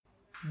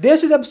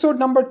This is episode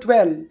number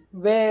 12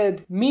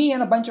 with me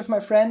and a bunch of my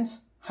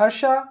friends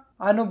Harsha,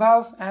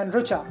 Anubhav, and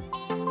Rucha.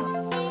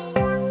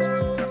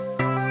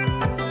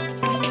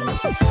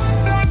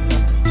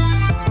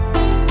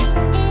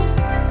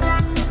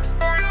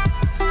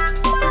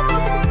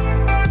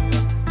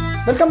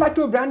 Welcome back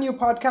to a brand new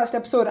podcast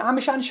episode. I'm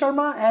Ishan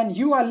Sharma, and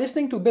you are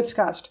listening to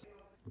Bitscast.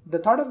 The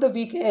thought of the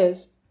week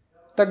is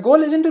the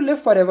goal isn't to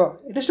live forever,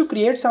 it is to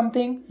create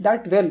something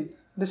that will.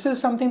 This is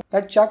something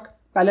that Chuck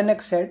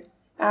Palahniuk said,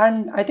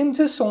 and I think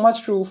this is so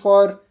much true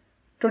for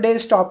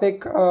today's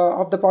topic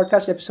of the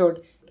podcast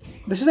episode.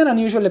 This is an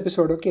unusual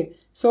episode, okay?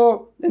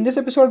 So, in this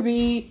episode,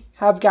 we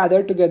have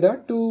gathered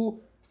together to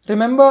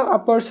remember a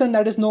person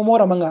that is no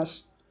more among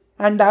us,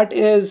 and that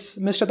is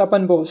Mr.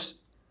 Tapan Bose.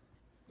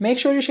 Make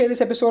sure you share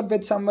this episode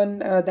with someone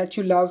that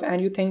you love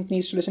and you think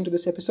needs to listen to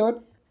this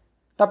episode.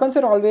 Tapan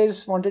sir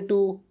always wanted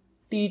to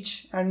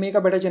teach and make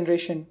a better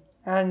generation,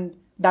 and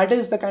that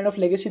is the kind of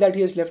legacy that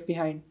he has left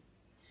behind.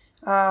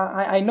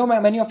 I know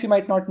many of you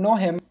might not know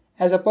him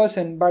as a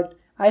person, but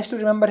I still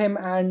remember him,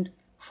 and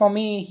for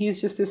me,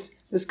 he's just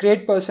this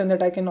great person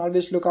that I can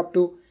always look up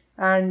to,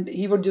 and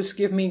he would just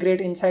give me great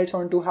insights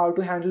onto how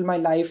to handle my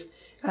life.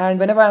 And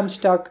whenever I'm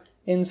stuck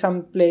in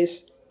some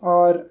place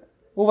or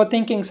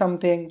overthinking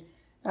something,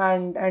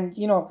 and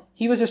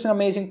he was just an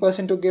amazing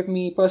person to give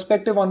me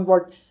perspective on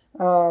what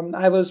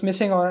I was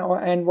missing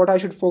on and what I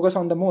should focus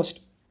on the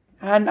most.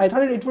 And I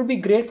thought it would be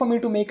great for me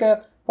to make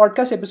a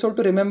podcast episode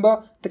to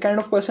remember the kind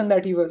of person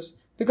that he was,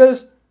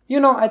 because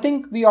I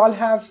think we all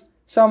have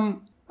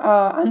some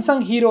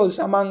unsung heroes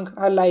among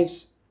our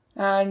lives,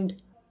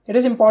 and it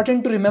is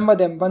important to remember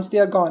them once they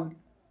are gone,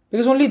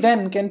 because only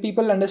then can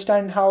people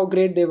understand how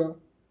great they were.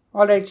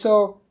 Alright,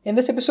 so in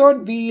this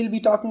episode, we'll be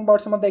talking about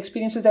some of the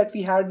experiences that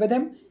we had with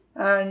him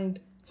and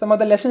some of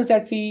the lessons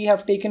that we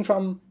have taken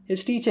from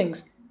his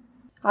teachings.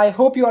 I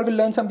hope you all will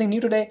learn something new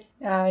today,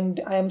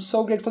 and I am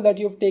so grateful that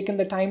you've taken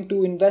the time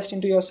to invest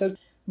into yourself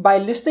by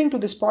listening to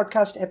this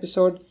podcast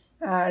episode,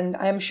 and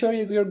I am sure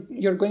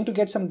you're going to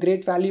get some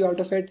great value out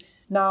of it.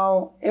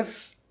 Now,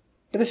 if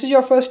this is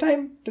your first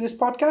time to this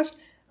podcast,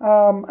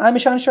 I'm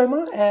Ishan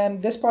Sharma,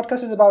 and this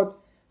podcast is about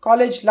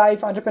college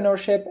life,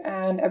 entrepreneurship,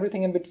 and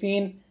everything in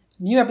between.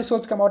 New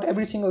episodes come out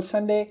every single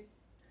Sunday.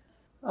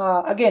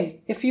 Again,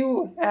 if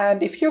you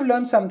have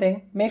learned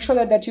something, make sure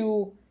that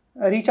you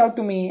reach out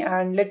to me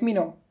and let me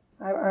know.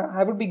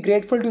 I would be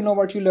grateful to know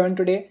what you learned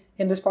today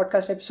in this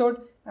podcast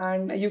episode,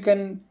 and you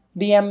can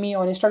DM me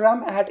on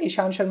Instagram at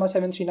Ishan Sharma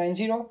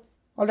 7390.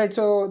 Alright,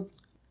 so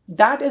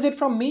that is it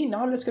from me.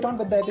 Now let's get on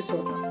with the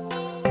episode.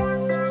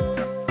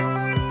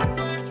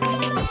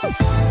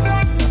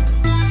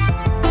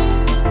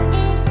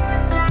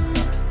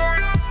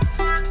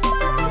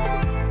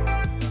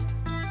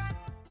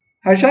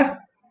 Harsha, are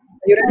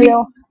you ready?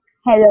 Hello,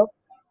 hello.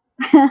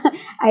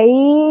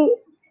 I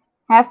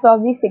have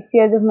probably 6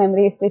 years of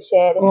memories to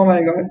share, Oh and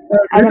my god.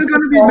 I'll This is have to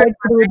going to be sort very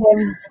through them.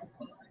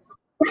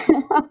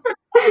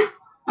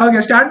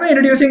 okay. Start by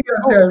introducing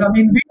Oh, yourself. I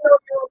mean, we know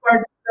you, but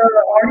the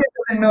audience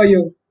doesn't know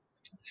you.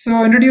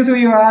 So introduce who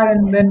you are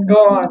and then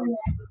go on.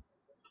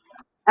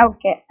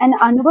 okay. And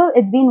Anubhav,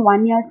 it's been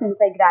 1 year since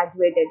I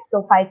graduated,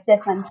 so 5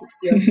 plus 1, 6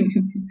 years.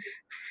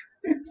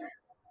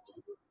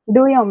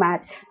 Do your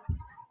math.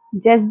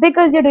 Just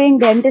because you're doing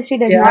dentistry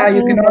does Yeah, not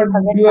you mean cannot you'll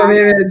forget do math.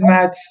 away with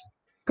maths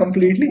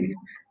completely.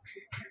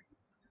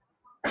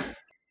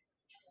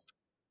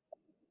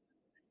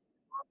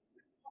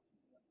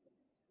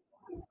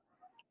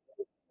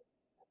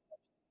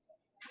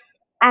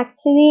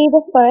 Actually,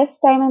 the first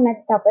time I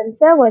met Tapan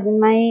sir was in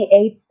my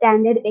 8th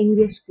standard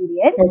English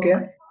period.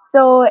 Okay.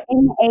 So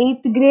in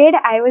 8th grade,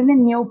 I was a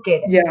new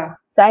kid. Yeah.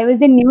 So I was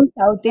the new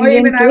South Oh,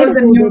 Indian even I kid was the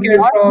who new did kid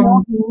not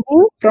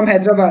know from Hindi.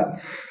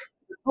 Hyderabad.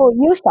 Oh,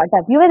 you shut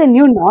up. You were the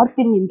new North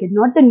Indian kid,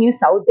 not the new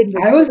South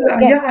Indian I kid. was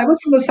Okay. yeah, I was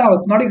from the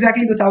south, not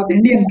exactly the South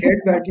Indian kid,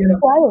 but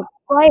Quiet,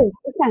 quiet,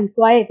 listen,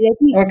 quiet.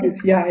 Let me Okay,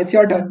 speak. yeah, it's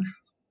your turn.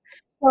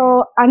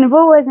 So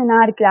Anubhav was in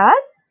our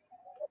class.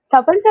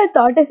 Tapan sir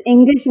taught us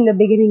English in the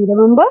beginning,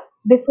 remember?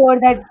 Before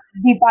that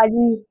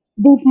Deepali,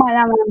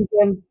 Deepmala ma'am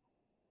came.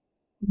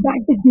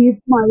 That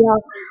Deepmala.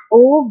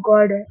 Oh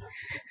God.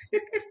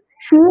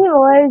 She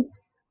was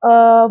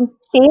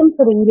same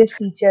for English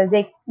teachers.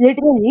 Like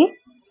literally,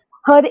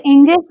 her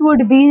English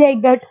would be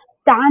like that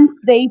stand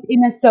straight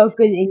in a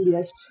circle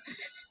English.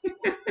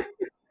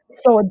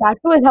 So that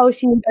was how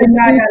she Yeah, introduced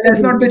yeah. the Let's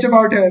not bitch English.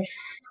 about her.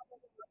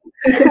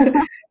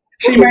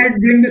 She might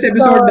bring this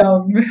episode So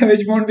down,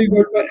 which won't be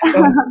good for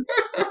her.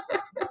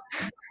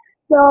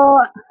 so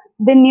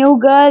the new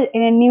girl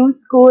in a new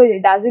school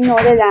doesn't know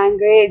the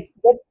language,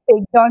 gets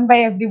picked on by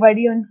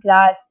everybody in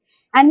class.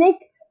 And like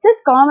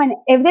just common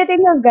everything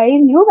the guys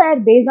knew were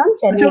based on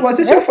So, Chennai was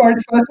this your Express.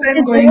 first Which time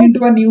is going like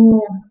into a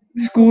new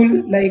school?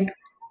 Like,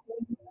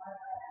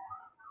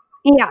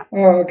 yeah,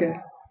 oh, okay,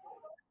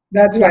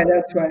 that's yeah. why.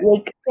 That's why.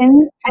 Like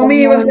since For I've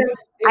me, known it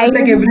I was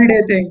like was in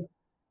everyday thing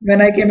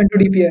when I came into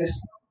DPS.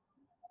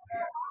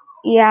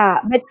 yeah,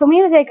 but for me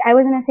it was like I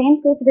was in the same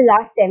school for the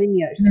last 7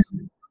 years.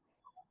 Hmm.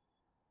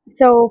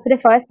 So for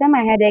the first time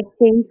I had like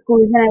changed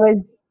schools when I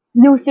was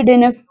lucid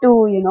enough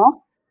to,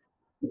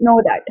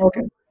 know that.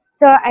 Okay.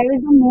 So I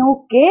was a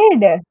new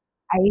kid.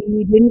 I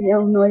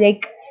didn't know,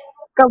 like,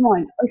 come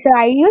on. So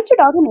I used to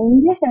talk in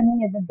English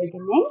only at the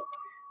beginning.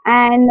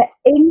 And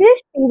English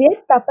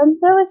period, Tapan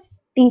sir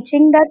was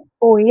teaching that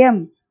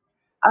poem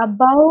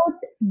about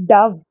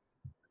doves.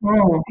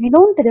 Oh, I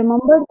don't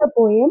remember the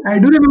poem, I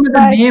do remember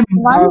the but name,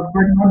 one,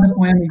 but not the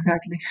poem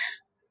exactly.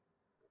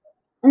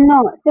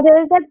 no. So there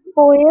was that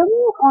poem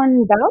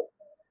on doves.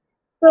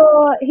 So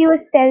he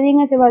was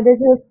telling us about this.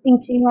 He was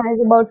teaching us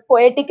about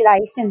poetic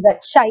license.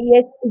 That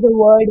shyest is a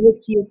word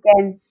which you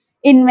can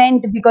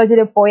invent because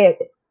you're a poet.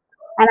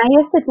 And I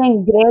used to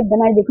think, great,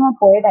 when I become a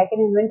poet, I can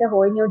invent a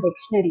whole new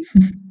dictionary.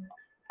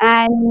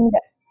 And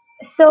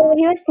so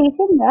he was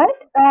teaching that,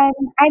 and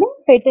I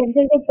didn't fit in.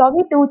 So like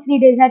probably 2 3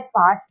 days had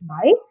passed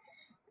by,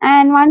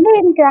 and one day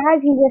in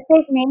class, he just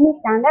like made me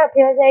stand up.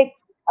 He was like,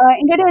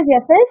 "Introduce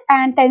yourself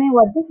and tell me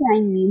what this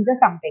line means or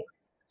something."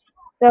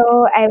 So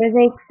I was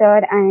like, "Sir,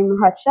 I'm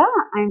Harsha.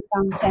 I'm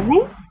from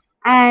Chennai,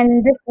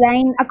 and this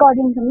line,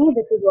 according to me,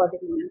 this is what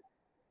it means."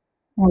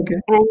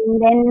 Okay.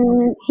 And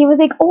then he was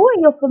like, "Oh,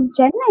 you're from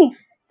Chennai.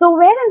 So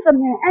where and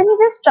from here?" And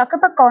he just struck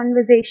up a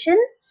conversation,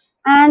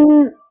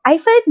 and I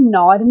felt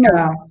normal.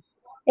 Yeah.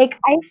 Like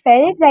I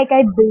felt like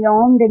I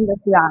belonged in the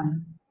class.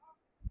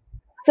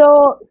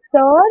 So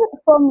sir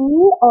for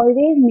me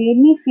always made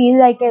me feel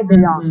like I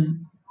belong.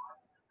 Hmm.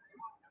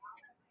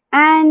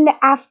 And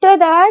after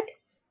that,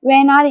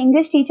 when our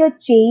English teacher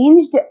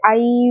changed, I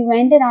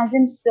went and asked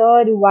him,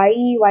 "Sir, why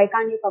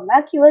can't you come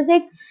back?" He was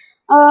like,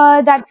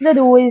 "That's the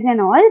rules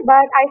and all."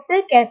 But I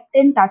still kept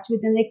in touch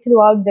with him like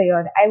throughout the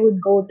year. I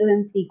would go to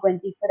him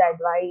frequently for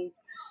advice,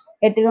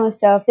 get to know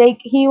stuff. Like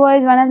he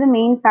was one of the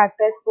main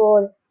factors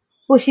for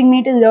pushing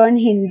me to learn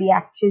Hindi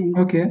actually.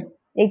 Okay.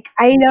 Like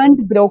I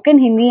learned broken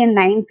Hindi in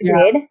ninth Yeah.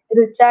 grade.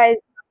 Rucha is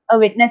a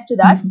witness to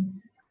that.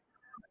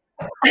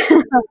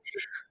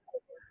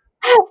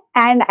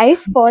 And I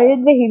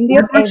spoiled the Hindi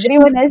What of what she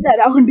everyone else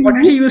around what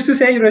did she me. used to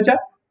say, Rucha?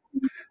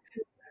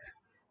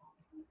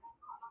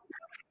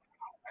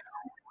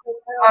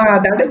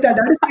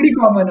 That is pretty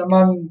common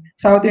among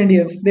South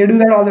Indians. They do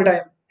that all the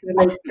time. They're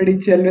like pretty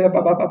chill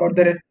about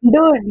their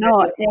Dude, no,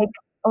 like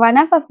one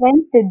of our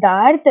friends,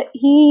 Siddharth,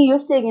 he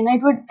used to,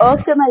 it would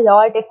irk him a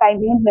lot if I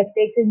made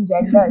mistakes in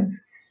genders.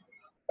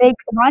 Like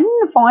one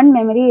fond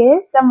memory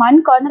is from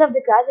one corner of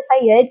the class, if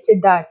I yelled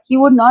Siddharth, he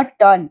would not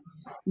turn.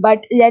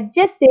 But let's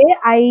just say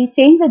I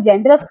changed the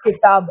gender of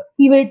Kitab.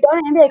 He will turn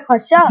and be like,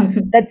 Harsha,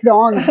 that's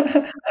wrong.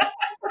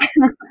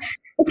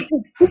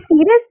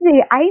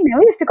 Seriously, I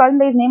never used to call him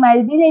by his name.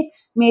 I'll be like,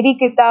 Meri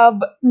Kitab,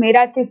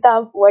 Mera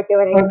Kitab,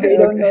 whatever. I Okay, still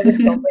don't know the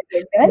okay. proper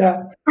gender.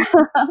 Yeah.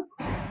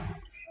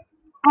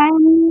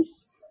 And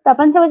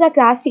Tapan sir was our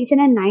class teacher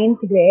in ninth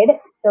grade,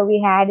 so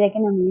we had like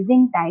an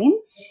amazing time.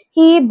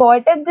 He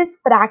brought up this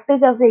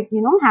practice of like,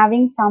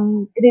 having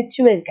some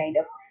ritual kind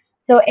of.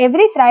 So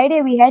every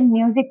Friday we had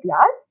music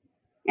class,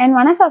 and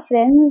one of our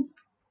friends,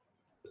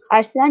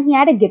 Arslan, he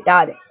had a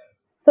guitar.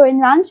 So in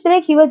lunch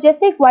break, he was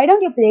just like, "Why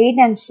don't you play it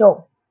and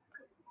show?"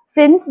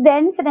 Since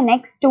then, for the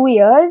next 2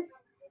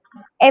 years,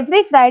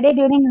 every Friday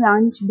during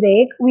lunch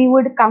break, we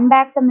would come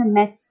back from the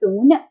mess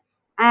soon,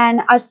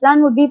 and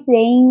Arslan would be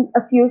playing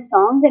a few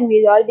songs, and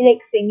we'd all be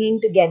like singing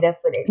together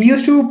for it. He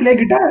used to play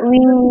guitar. We,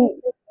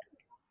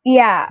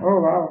 yeah, Oh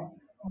wow.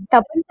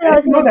 Tapan I sir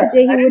didn't also know used that. to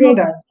play. I He would didn't know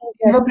like that.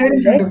 teach He us never played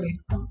in on front it. of me.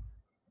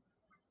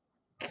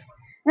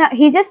 No,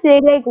 he just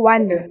played like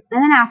Okay. once,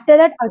 and then after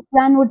that,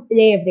 Arslan would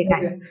play every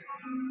time. Okay.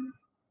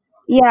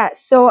 Yeah,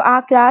 so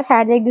our class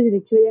had like this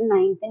ritual in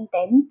ninth and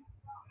 10th.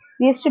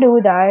 We used to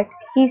do that.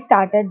 He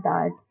started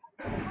that.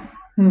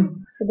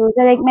 Hmm. So those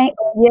are like my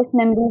earliest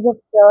memories of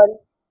sir.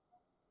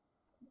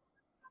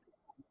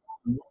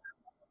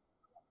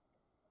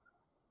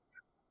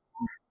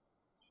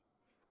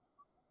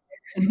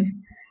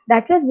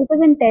 That was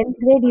because in 10th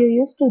grade you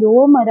used to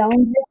roam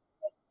around with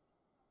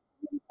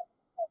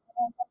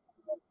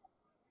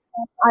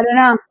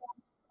Aruna.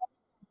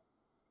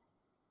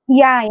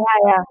 Yeah, yeah,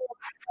 yeah.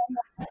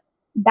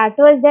 That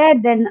was there.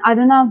 Then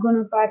Aruna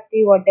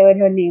Gunaparthi, whatever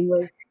her name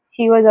was,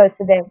 she was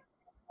also there.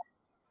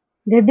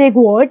 They're like,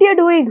 "What you're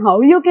doing?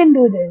 How you can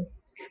do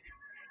this?"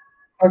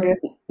 Okay.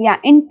 Yeah,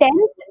 in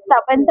 10th,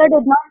 Tapanta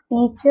did not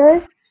teach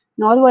us,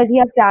 nor was he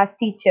a class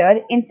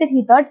teacher. Instead,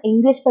 he taught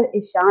English for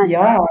Ishan.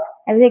 Yeah.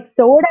 I was like,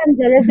 so damn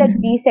jealous that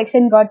B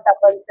section got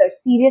Tapanta.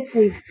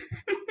 Seriously.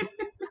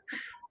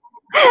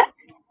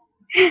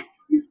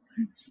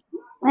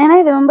 And I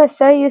remember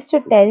sir used to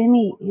tell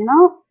me,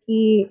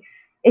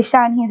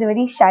 Ishan, he's a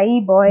very shy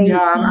boy.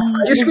 Yeah.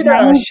 I He used to is be the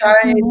nice if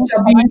shy, he meets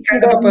chubby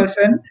kind of a confidence.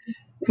 person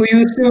who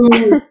used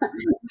to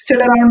sit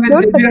around with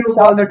Don't put the Divya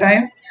all short. the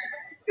time.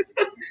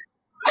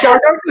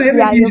 Shout out to him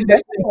if Yeah, he's you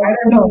better listening. I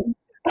don't know.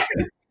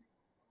 hopefully.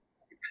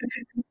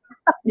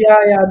 Yeah,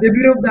 yeah.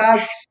 Divya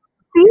Das.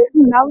 See,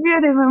 now you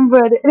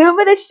remember.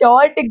 Remember the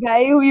short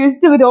guy who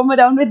used to roam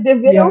around with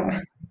Divyarup? Yeah.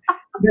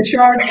 The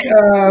short,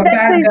 That's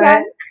fat guy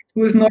Ishan.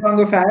 who's no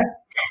longer fat.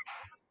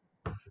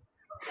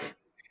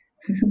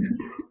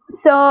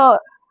 So,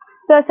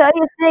 So sir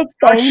used to like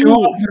Not tell show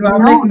off, me, bro.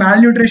 I'm like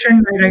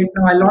malnutrition right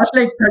now. I lost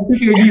like 30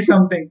 kg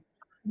something.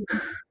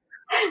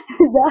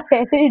 the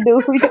hell,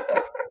 dude.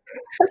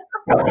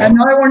 And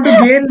now I want to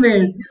gain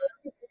weight.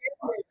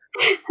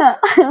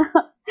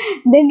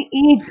 Then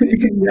eat,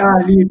 Yeah,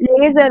 lead.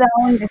 laze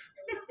around,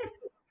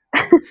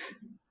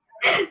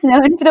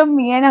 learn from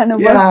me and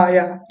Anubhav. Yeah,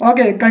 yeah.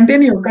 Okay,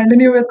 continue.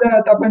 Continue with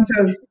the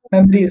Tapansa's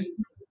memories.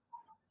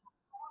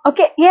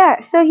 Okay, yeah.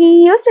 So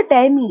he used to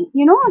tell me,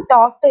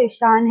 talk to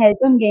Ishan, help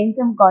him gain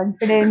some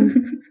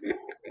confidence.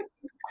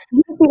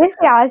 He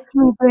seriously asked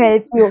me to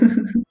help you.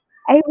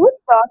 I would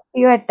talk to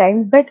you at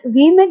times, but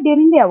we met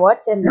during the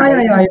award Yeah,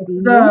 ceremony, yeah, right, in yeah. the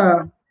green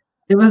room.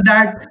 It was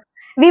that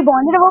We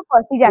bonded over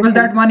Percy it was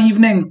that Jackson. one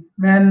evening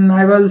when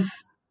I was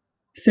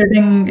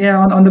sitting, yeah,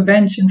 on the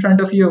bench in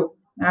front of you,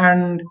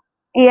 and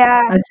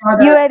Yeah, I saw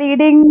you that were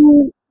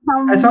reading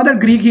I saw some. that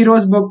Greek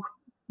heroes book,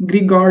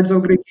 Greek gods or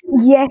Greek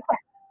heroes. Yes,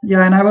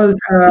 Yeah, and I was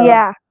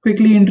yeah.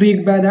 quickly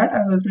intrigued by that.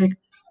 I was like,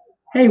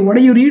 "Hey, what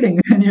are you reading?"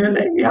 And you're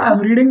like, "Yeah, I'm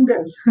reading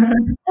this."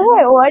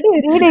 Hey, what are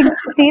you reading?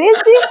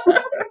 Seriously?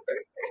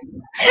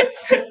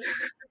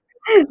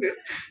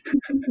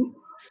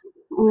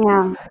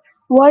 Yeah.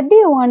 What do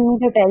you want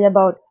me to tell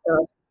about sir?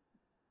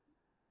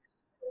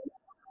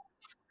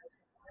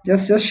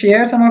 Just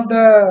share some of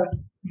the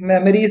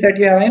memories that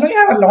you have. I know you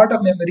have a lot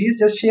of memories.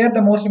 Just share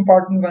the most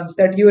important ones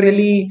that you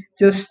really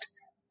just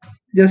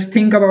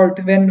think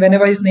about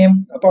whenever his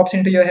name pops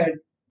into your head.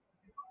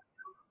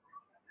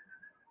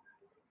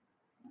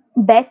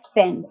 Best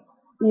friend.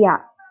 Yeah.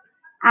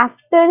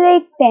 After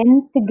like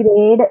 10th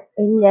grade,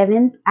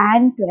 11th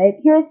and 12th,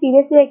 he was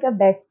seriously like a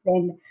best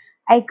friend.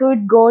 I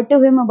could go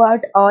to him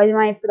about all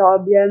my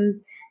problems,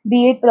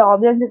 be it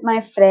problems with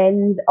my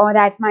friends or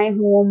at my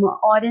home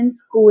or in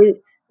school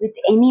with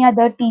any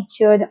other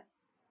teacher,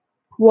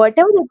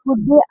 whatever it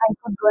would be, I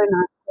could go and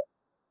ask.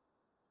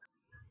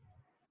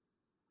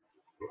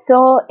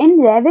 So in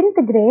 11th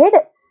grade,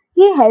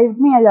 he helped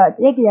me a lot.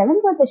 Like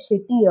 11th was a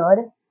shitty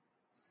year.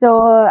 So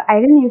I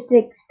didn't used to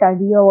like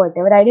study or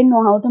whatever. I didn't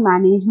know how to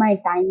manage my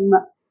time.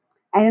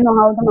 I didn't know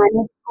how to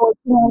manage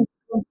coaching and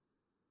school.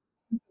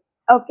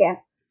 Okay.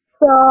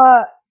 So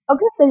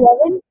so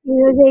 11th he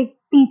was like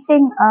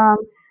teaching.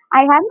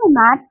 I had my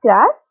math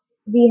class.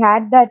 We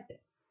had that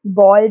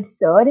bald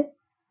sir.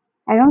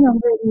 I don't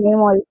remember his name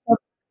also.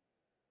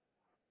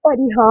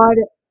 Very hard.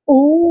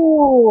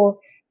 Oh,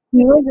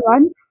 he was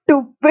one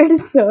stupid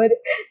sir.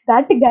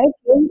 That guy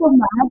came to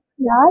math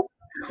class.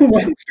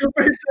 One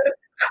stupid.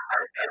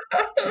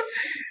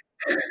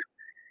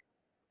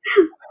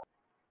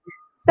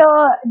 So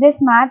this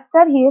math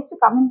sir, he used to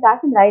come in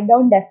class and write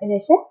down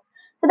definitions.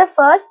 So the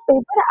first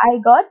paper I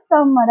got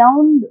some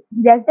around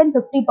less than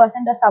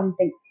 50% or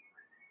something.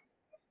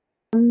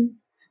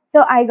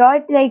 So I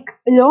got like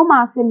low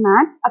marks in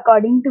maths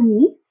according to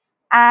me.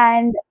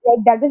 And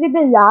like that was like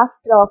the last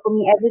straw for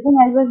me. Everything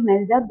else was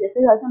messed up. This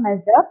was also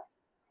messed up.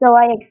 So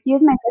I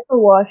excused myself to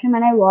washroom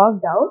and I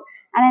walked out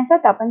and I saw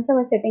Tapan sir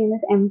was sitting in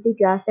this empty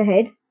class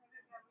ahead.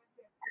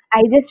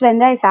 I just went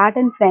there, I sat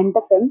in front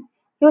of him.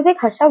 He was like,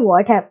 Harsha,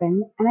 what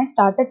happened? And I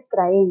started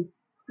crying.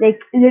 Like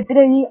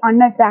literally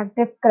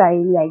unattractive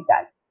crying like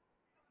that.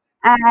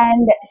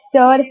 And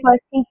sir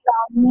first he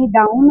calmed me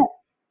down.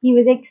 He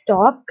was like,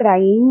 stop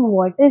crying.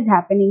 What is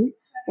happening?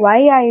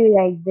 Why are you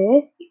like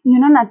this?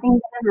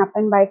 Nothing's gonna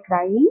happen by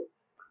crying.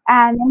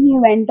 And then he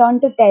went on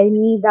to tell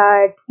me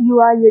that you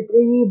are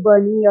literally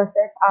burning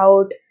yourself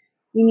out.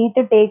 You need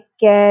to take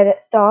care.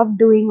 Stop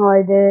doing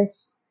all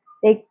this.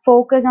 Like,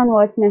 focus on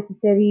what's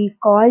necessary.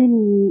 Call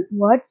me.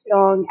 What's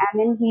wrong? And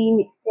then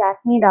he sat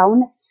me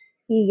down.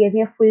 He gave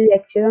me a full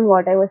lecture on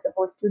what I was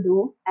supposed to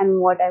do and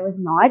what I was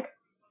not.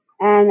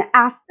 And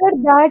after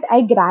that,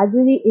 I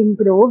gradually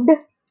improved.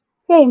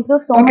 See, I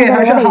improved so much Okay, that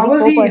I got Harsha, how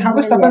was he? 84% How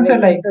was in Tapan sir 11th.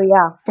 like So,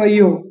 yeah, for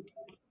you?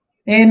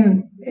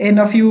 In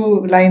a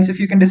few lines, if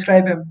you can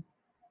describe him.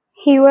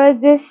 he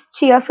was this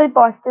cheerful,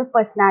 positive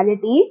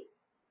personality.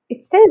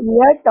 It's still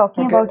weird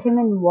talking Okay. about him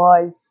in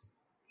wars.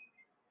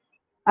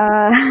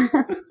 Uh,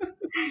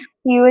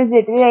 he was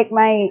literally like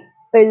my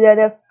pillar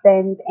of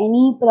strength.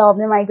 Any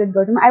problem I could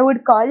go to him, I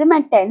would call him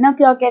at 10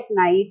 o'clock at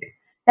night.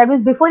 That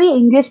was before the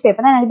English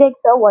paper, and I'd be like,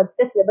 Sir, what's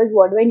the syllabus?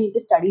 What do I need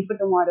to study for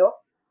tomorrow?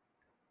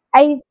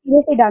 I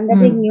seriously done that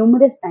like Hmm.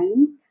 numerous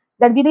times.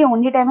 That'd be the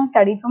only time I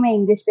studied for my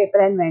English paper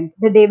and went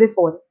the day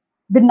before,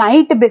 the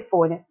night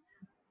before.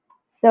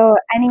 So,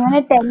 and even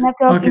at 10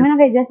 o'clock, Okay. even if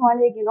I just want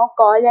to, like,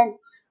 call and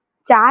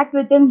chat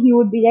with him, he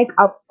would be like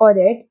up for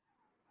it.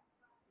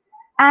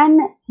 And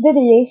the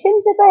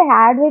relationship I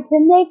had with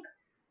him, like,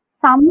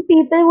 some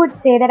people would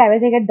say that I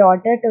was like a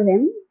daughter to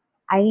him.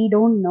 I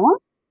don't know.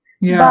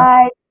 Yeah.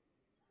 But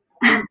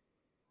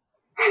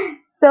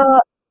so,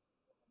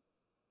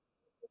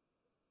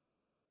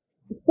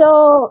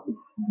 so,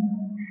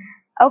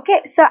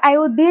 okay, so I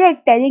would be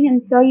like telling him,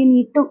 sir, you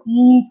need to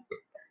eat.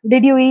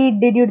 Did you eat?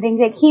 Did you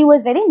drink? Like, he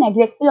was very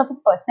neglectful of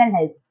his personal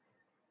health.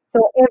 So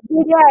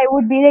every day I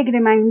would be like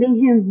reminding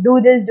him,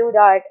 do this, do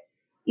that.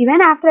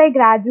 Even after I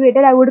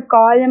graduated, I would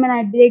call him and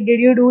I'd be like, did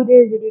you do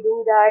this? Did you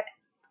do that?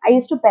 I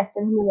used to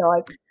pester him a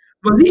lot.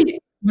 Was he?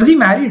 Was he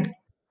married?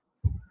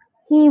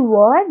 He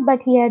was,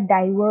 but he had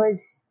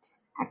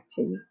divorced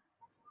actually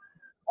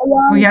a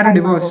Oh, he long had a time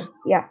divorce. ago.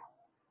 Yeah,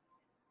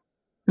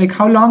 Like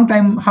how long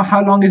time?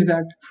 How long is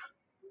that?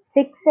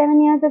 6,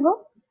 7 years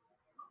ago.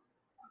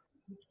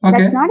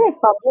 That's Okay. not like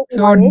public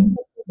So knowledge,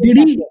 but it is did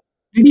that he way.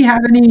 did he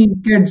have any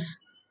kids?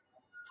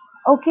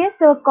 Okay,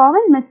 so a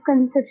common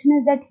misconception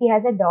is that he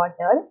has a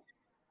daughter.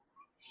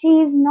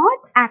 She is not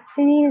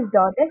actually his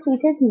daughter,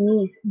 she's his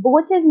niece.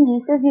 Both his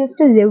nieces used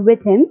to live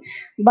with him,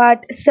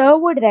 but Sir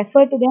would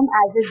refer to them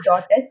as his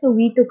daughters, so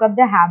we took up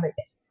the habit.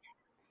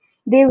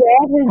 They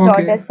were his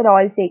daughters Okay. for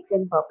all sakes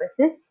and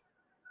purposes.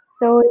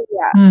 So,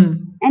 yeah.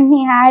 Hmm. And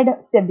he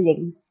had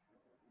siblings.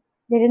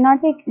 They did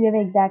not like, live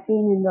exactly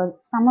in Indore.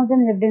 Some of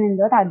them lived in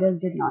Indore, others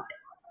did not.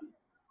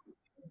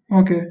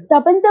 Okay.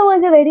 Tapan sir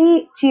was a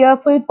very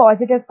cheerful,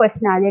 positive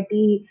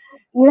personality.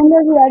 Even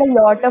though he had a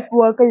lot of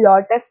work, a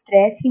lot of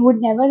stress, he would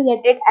never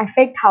let it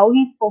affect how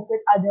he spoke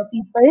with other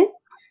people.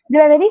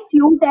 There were very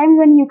few times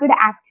when you could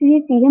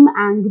actually see him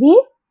angry.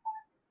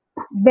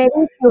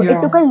 Very few.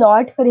 It took Yeah. a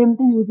lot for him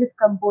to lose his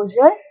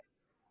composure.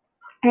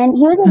 And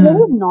he was a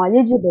very Hmm.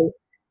 knowledgeable.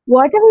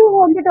 Whatever you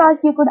wanted to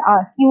ask, you could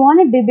ask. You want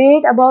to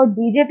debate about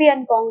BJP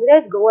and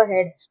Congress? Go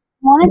ahead.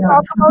 You want to Yeah.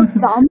 talk about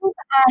Trump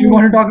You and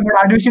want to talk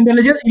about artificial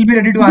intelligence? He'll be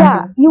ready to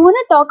yeah, answer. you want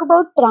to talk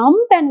about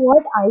Trump and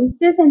what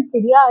ISIS and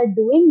Syria are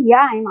doing?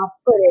 Yeah, I'm up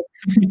for it.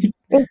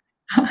 Like,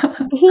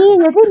 he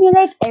literally knew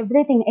like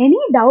everything. Any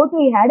doubt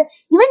we had,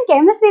 even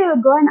chemistry, we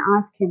would go and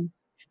ask him.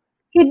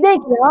 He'd be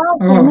like, yeah,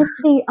 Oh.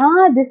 chemistry.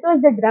 Ah, this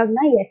was the drug.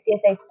 Na? Yes,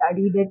 yes, I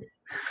studied it.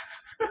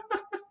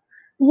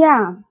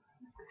 Yeah,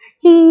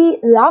 he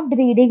loved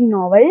reading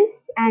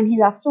novels and he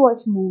loves to watch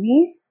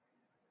movies.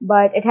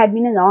 But it had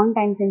been a long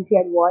time since he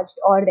had watched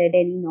or read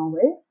any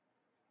novel.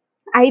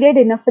 I read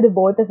enough for the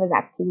both of us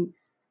actually.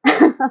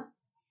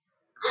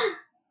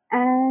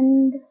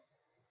 And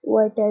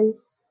what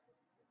else?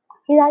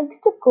 He likes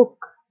to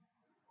cook.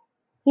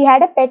 He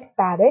had a pet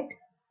parrot.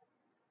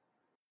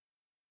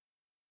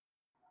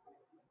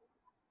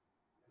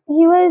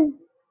 He was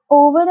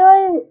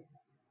overall,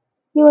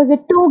 he was a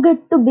too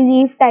good to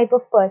believe type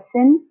of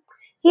person.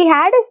 He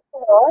had his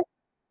flaws.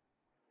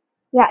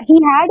 Yeah, he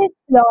had his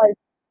flaws.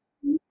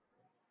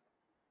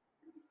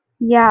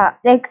 Yeah,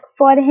 like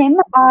for him,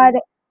 our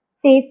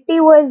safety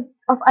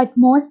was of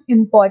utmost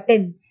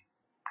importance.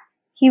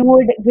 He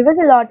would give us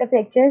a lot of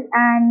lectures,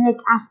 and like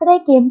after I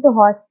came to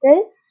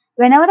hostel,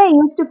 whenever I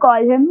used to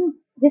call him,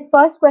 his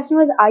first question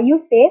was, "Are you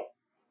safe?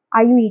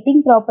 Are you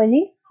eating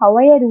properly? How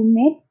are your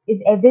roommates?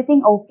 Is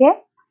everything okay?"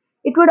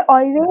 It would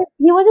always,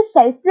 he was a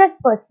selfless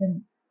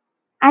person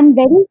and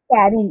very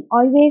caring,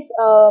 always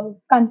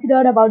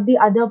considered about the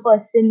other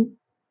person.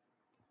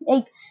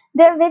 Like,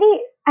 they're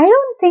very, I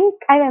don't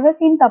think I've ever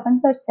seen Tapan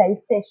sir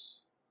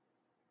selfish.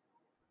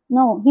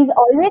 No, he's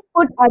always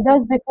put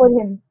others before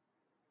him.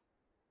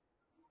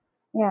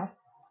 Yeah.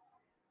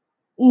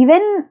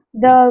 Even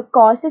the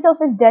causes of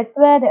his death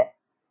were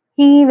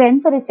he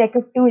went for a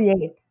checkup too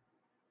late.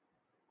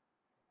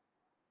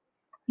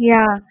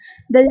 Yeah.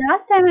 The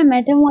last time I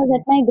met him was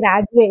at my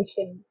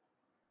graduation.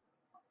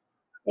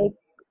 Like,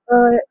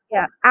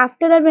 yeah.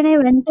 After that, when I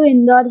went to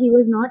Indore, he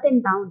was not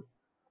in town.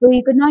 So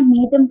we could not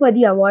meet him for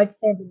the award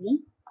ceremony.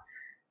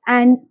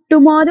 And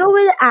tomorrow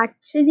will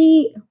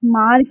actually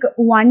mark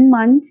 1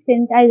 month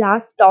since I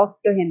last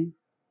talked to him.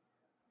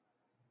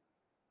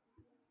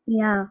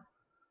 Yeah.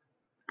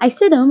 I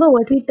still remember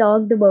what we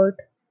talked about.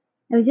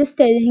 I was just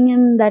telling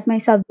him that my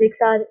subjects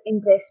are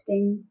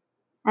interesting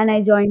and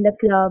I joined a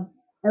club.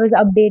 I was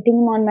updating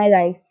him on my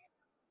life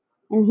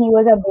and he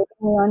was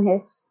updating me on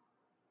his.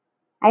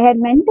 I had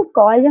meant to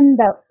call him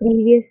the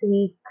previous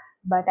week,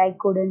 but I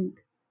couldn't.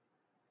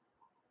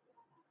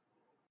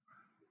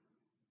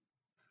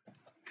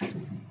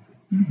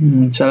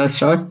 Shall I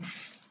start?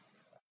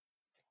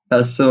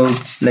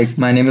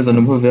 My name is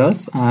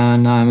Anubhav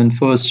and I'm in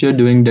first year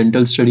doing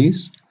dental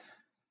studies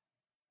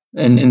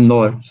in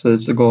Indore. So,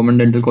 it's a government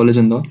dental college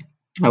in Indore.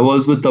 I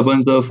was with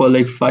Tapan sir for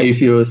like 5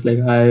 years. Like,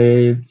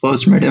 I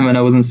first met him when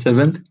I was in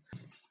seventh.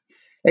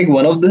 Like,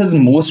 one of his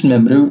most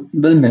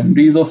memorable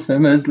memories of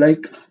him is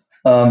like,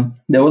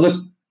 there was a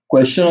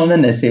question on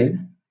an essay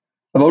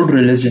about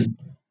religion,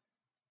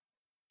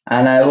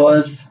 and I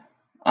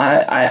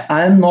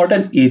am not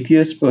an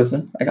atheist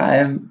person. Like,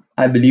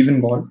 I believe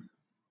in God,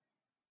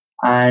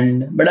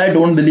 and but I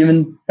don't believe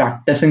in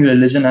practicing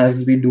religion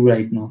as we do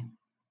right now.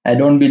 I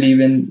don't believe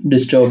in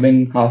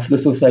disturbing half the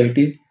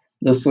society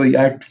just so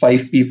that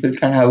five people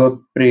can have a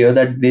prayer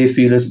that they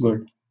feel is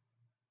good.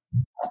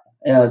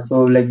 Yeah,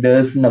 so like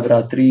there's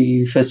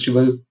Navratri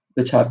festival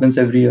which happens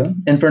every year.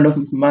 In front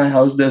of my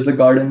house there's a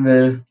garden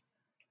where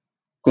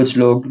कुछ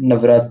लोग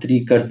नवरात्रि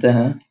करते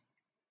हैं.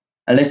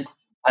 And like,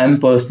 I'm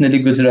personally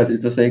Gujarati,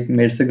 so it's like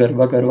मेरे से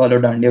गरबा करवा लो,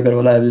 डांडिया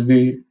करवा लो, I will be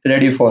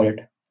ready for it.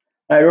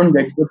 I don't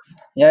get the,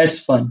 yeah, it's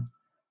fun.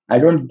 I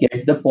don't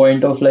get the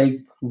point of like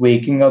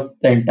waking up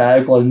the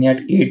entire colony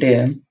at 8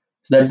 a.m.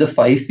 so that the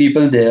five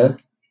people there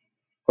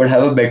could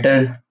have a better,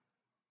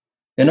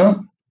 you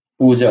know,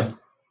 puja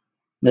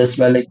just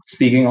by like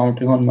speaking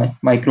out on my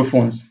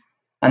microphones.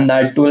 and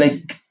that too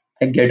like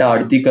I get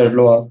aarti kar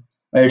lo aap.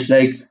 It's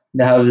like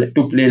they have like,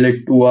 to play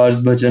like 2 hours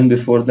bhajan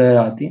before the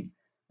aarti,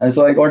 and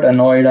so I got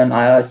annoyed and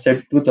I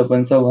said to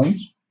Tapan sir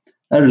once,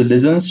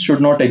 religions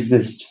should not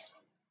exist,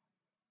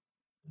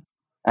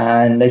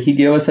 and like he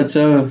gave us such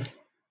a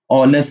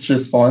honest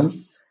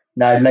response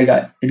that like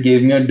it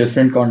gave me a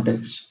different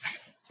context.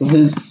 So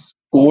his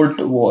quote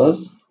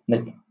was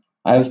like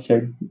I've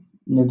said,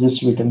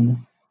 just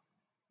written.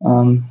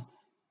 Um,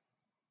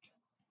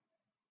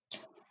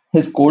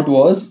 his quote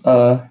was,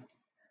 "The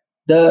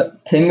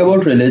thing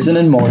about religion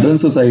in modern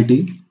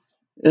society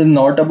is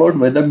not about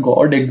whether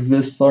God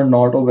exists or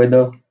not, or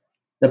whether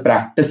the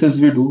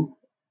practices we do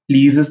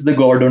pleases the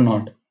God or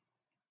not.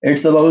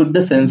 It's about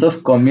the sense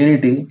of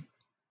community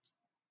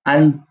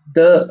and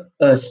the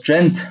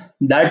strength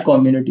that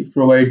community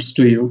provides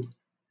to you,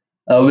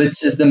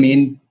 which is the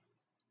main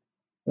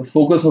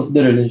focus of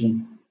the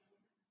religion."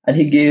 And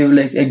he gave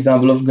like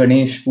example of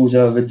Ganesh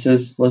Puja, which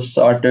is was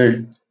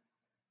started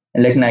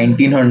in like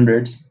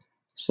 1900s.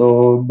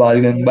 So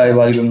by Bal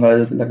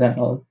Gangadhar Tilak and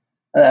all.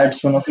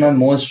 That's one of my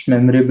most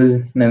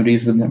memorable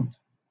memories with him.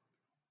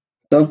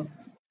 The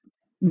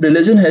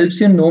religion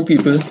helps you know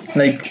people.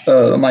 Like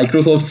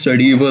Microsoft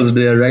study was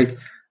there, right?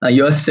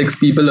 You're 6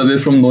 people away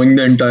from knowing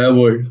the entire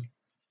world.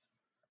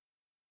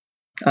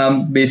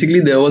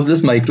 Basically, there was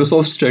this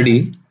Microsoft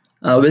study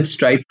which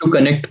tried to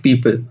connect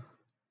people.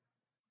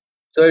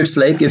 So it's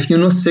like if you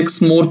know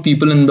 6 more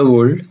people in the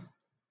world,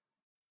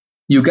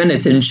 you can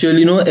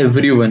essentially know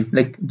everyone,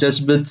 like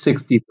just with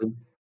 6 people.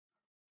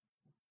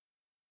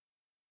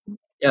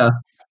 Yeah.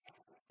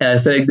 Yeah,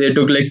 so like they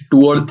took like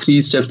 2 or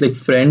 3 steps, like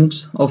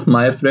friends of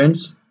my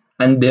friends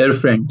and their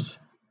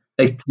friends,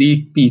 like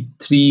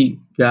three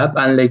gap,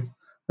 and like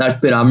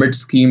that pyramid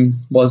scheme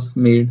was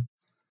made.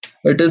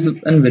 It is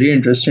a very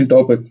interesting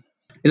topic.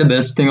 The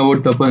best thing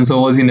about Tapan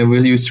so was he never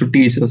used to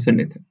teach us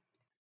anything.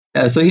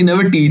 Yeah, so he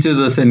never teaches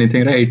us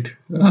anything, right?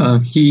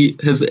 He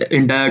his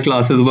entire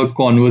classes were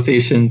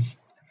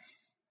conversations.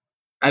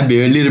 I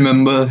barely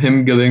remember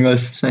him giving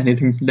us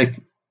anything like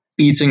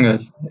teaching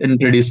us in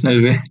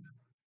traditional way.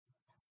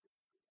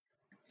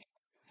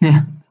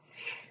 Yeah.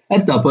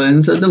 At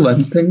Tapan sir, the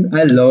one thing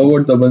I love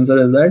about Tapan sir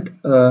is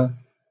that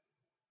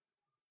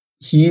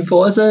he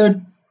was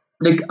a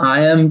like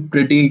I am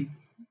pretty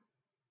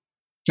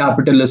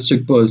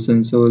capitalistic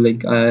person, so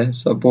like I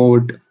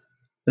support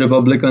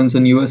Republicans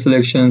in US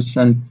elections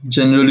and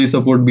generally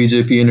support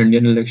BJP in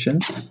Indian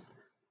elections.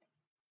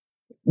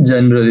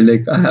 Generally,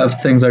 like I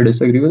have things I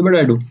disagree with, but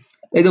I do.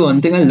 Like the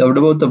one thing I loved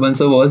about Tapan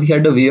sir was he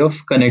had a way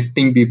of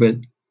connecting people.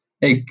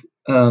 Like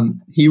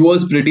he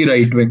was pretty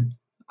right wing,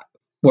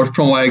 what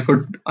from what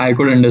I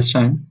could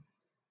understand,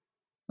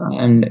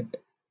 and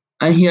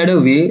he had a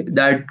way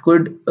that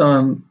could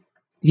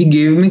he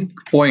gave me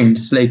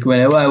points like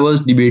whenever I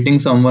was debating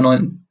someone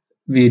on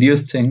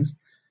various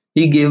things,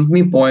 he gave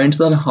me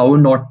points on how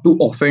not to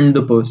offend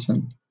the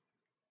person,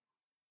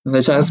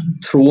 which I've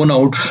thrown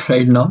out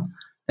right now.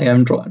 I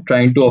am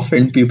trying to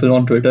offend people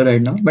on Twitter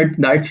right now, but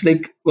that's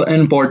like an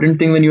important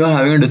thing when you are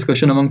having a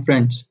discussion among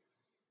friends.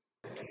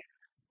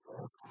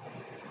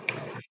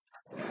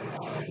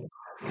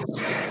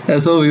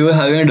 So we were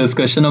having a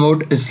discussion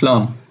about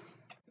Islam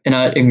in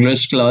our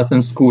English class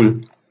in school,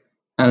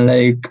 and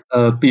like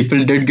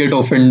people did get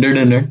offended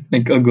in it,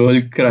 like a girl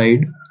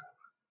cried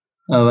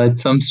with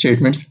some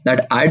statements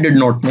that I did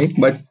not make,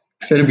 but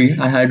फिर भी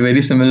I had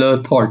very similar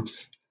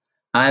thoughts.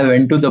 I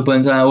went to Tapan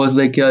and I was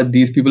like, yeah,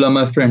 these people are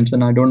my friends,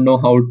 and I don't know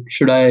how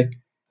should I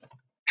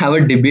have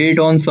a debate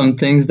on some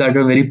things that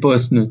are very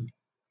personal.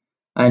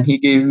 And he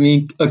gave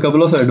me a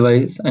couple of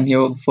advice, and he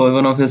for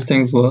one of his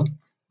things were,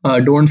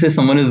 don't say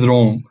someone is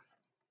wrong.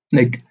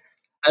 Like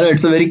I know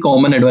it's a very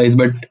common advice,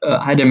 but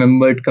I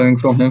remember it coming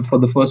from him for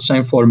the first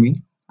time for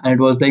me, and it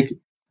was like,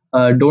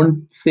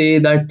 don't say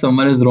that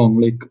someone is wrong.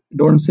 Like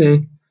don't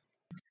say.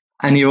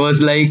 And he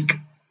was like,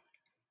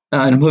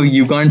 Anubhav,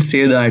 you can't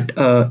say that.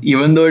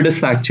 Even though it is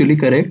factually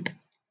correct,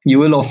 you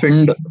will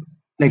offend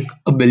like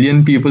a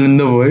billion people in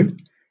the world,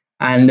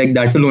 and like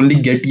that will only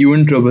get you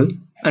in trouble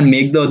and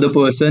make the other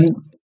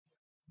person.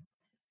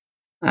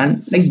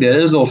 And like there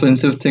is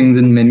offensive things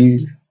in many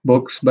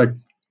books, but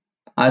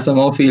I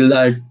somehow feel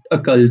that a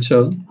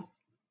culture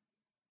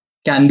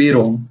can be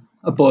wrong.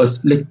 A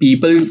person like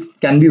people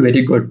can be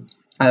very good.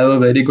 I have a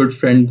very good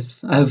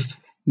friends. I have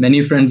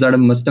many friends that are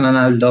Muslim, and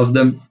I love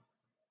them.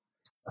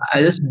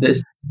 I just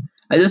dis-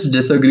 I just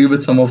disagree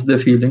with some of their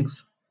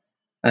feelings,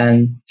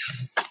 and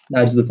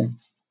that's the thing.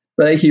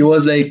 So, like he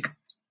was like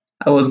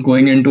I was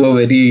going into a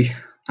very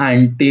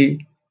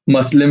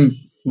anti-Muslim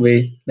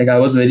way. Like I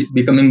was very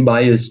becoming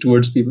biased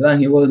towards people,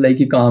 and he was like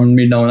he calmed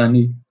me down and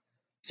he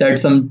said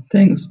some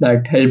things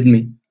that helped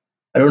me.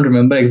 I don't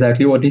remember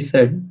exactly what he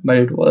said, but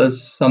it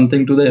was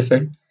something to the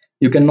effect: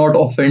 you cannot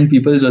offend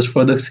people just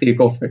for the sake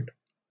of it,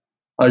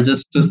 or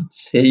just to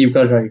say you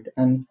are right,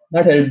 and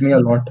that helped me a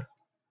lot.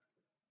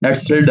 That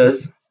still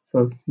does.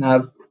 So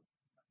now,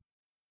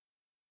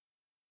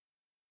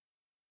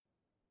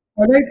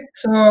 All right.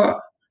 So,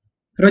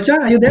 Rucha,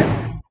 are you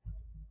there?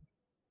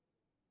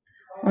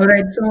 All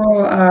right.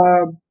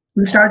 So,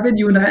 We'll start with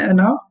you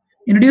now.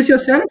 Introduce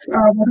yourself.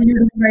 What are you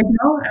doing right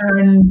now,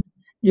 and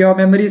your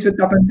memories with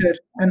Tapan sir,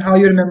 and how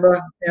you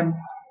remember him.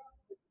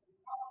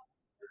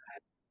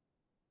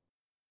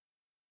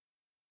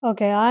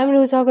 Okay, I'm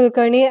Rucha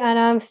Kulkarni and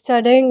I'm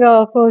studying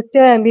first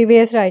year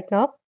MBBS right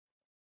now.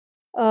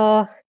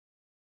 Uh,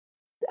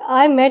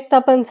 I met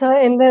Tapan sir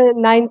in the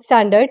ninth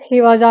standard.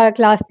 He was our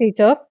class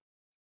teacher,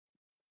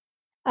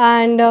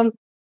 and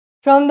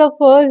from the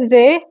first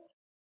day,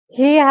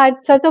 he had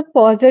such a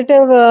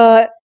positive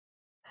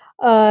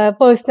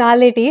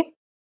personality.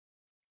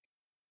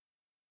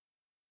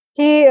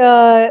 He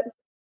uh,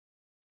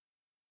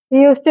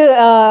 he used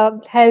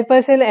to help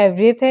us in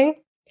everything.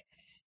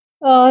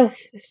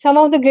 Some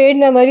of the great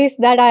memories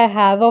that I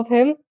have of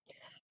him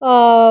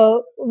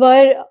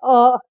were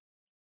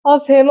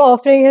of him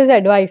offering his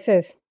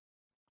advices.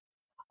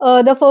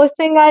 The first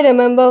thing I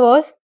remember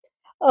was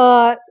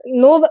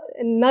no,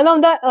 none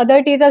of the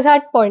other teachers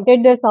had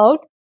pointed this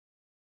out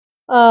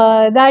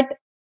that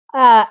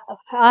uh,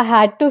 I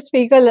had to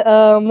speak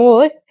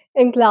more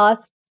in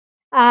class,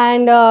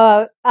 and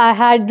I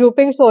had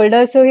drooping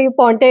shoulders, so he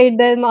pointed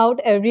them out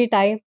every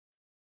time.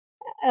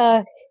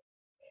 Uh,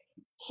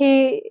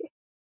 he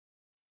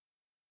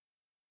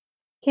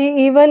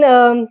he even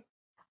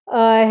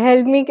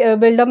helped me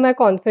build up my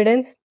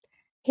confidence.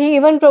 He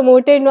even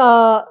promoted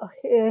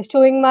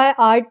showing my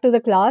art to the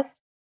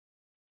class.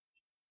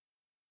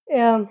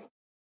 Um,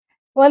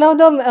 One of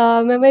the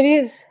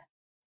memories.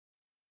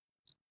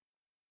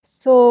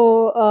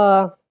 So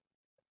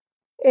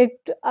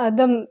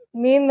the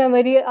main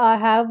memory I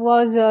have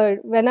was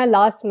when I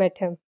last met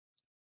him.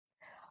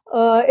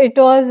 It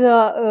was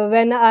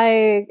when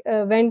I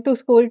went to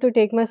school to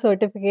take my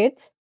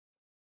certificates.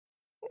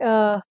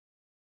 Uh,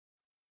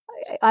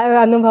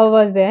 Anubhav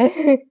was there.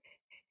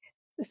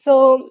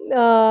 So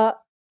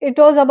it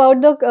was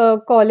about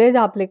the college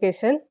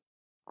application.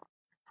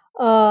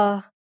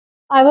 Uh,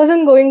 I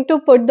wasn't going to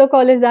put the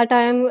college that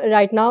I am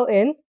right now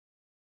in.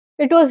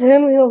 It was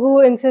him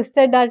who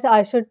insisted that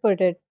I should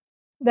put it,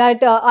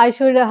 that I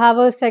should have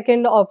a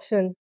second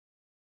option.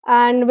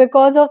 And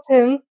because of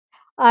him,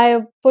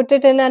 I put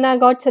it in and I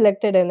got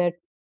selected in it.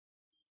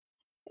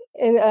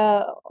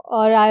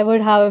 Or I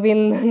would have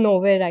been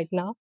nowhere right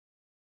now.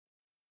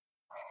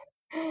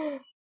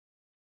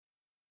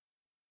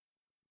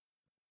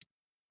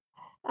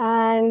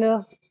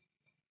 And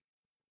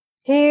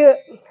he,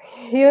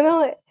 you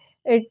know,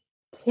 it.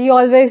 He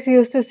always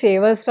used to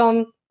save us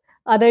from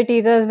other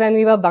teachers when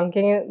we were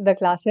bunking the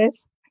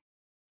classes.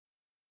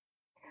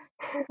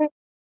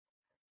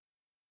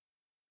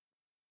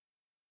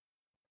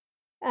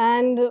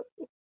 And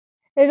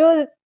it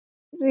was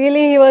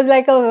really, he was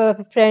like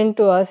a friend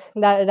to us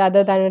that,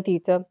 rather than a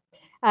teacher.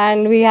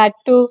 And we had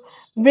to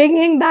bring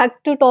him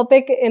back to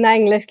topic in our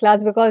English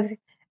class because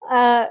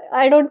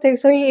I don't think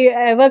so he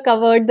ever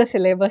covered the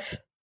syllabus.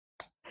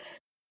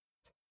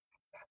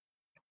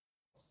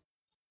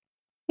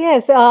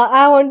 Yes,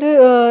 I want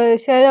to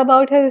share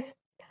about his,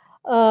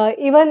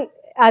 even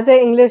as an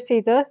English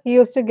teacher, he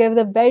used to give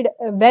the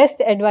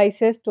best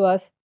advices to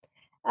us.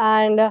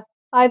 And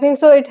I think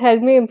so it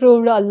helped me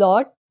improve a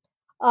lot.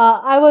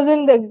 I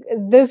wasn't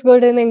this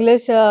good in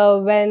English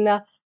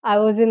when I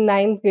was in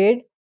ninth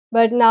grade,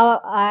 but now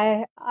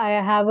I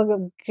have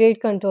a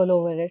great control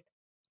over it,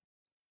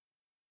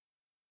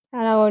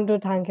 and I want to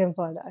thank him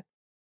for that.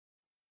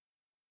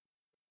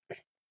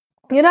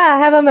 I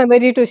have a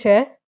memory to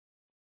share.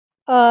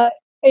 Uh,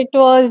 it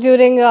was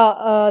during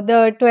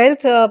the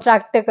 12th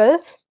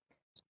practicals,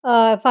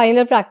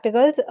 final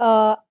practicals.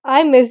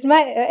 I missed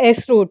my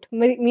S route.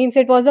 Means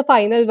it was the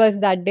final bus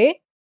that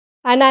day,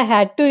 and I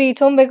had to reach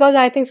home because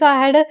I think so. I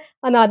had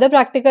another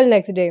practical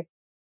next day.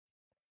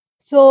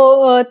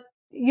 So,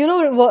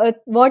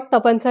 what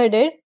Tapan sir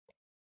did?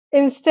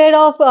 Instead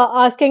of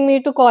asking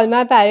me to call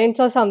my parents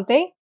or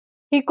something,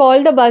 he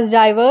called the bus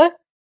driver,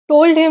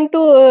 told him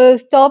to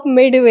stop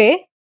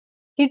midway.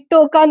 He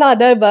took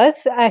another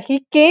bus.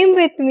 He came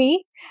with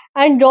me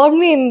and dropped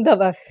me in the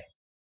bus.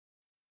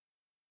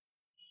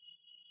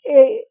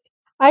 Eh,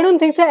 I don't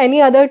think so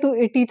any other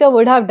teacher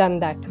would have done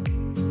that.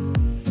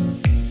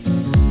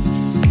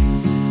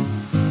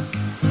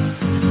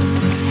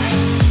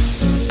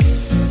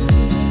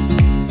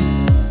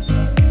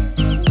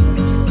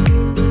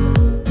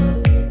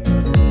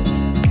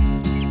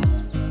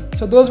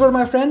 So those were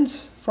my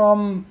friends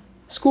from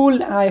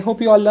school. I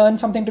hope you all learned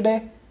something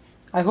today.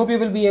 I hope you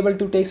will be able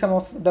to take some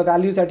of the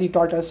values that he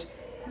taught us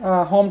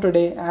home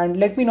today, and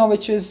let me know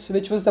which was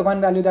the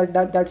one value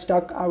that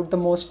stuck out the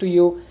most to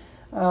you.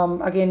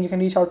 Again, you can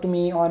reach out to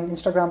me on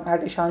Instagram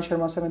at Ishan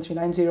Sharma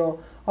 7390.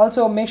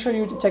 Also, make sure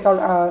you check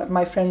out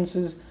my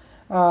friends'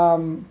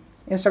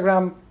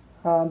 Instagram.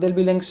 There'll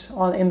be links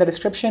on in the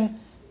description.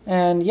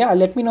 And yeah,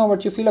 let me know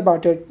what you feel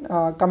about it.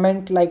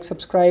 Comment, like,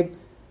 subscribe,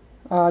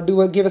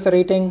 give us a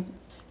rating.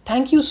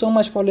 Thank you so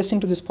much for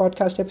listening to this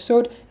podcast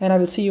episode, and I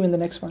will see you in the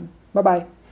next one. Bye bye.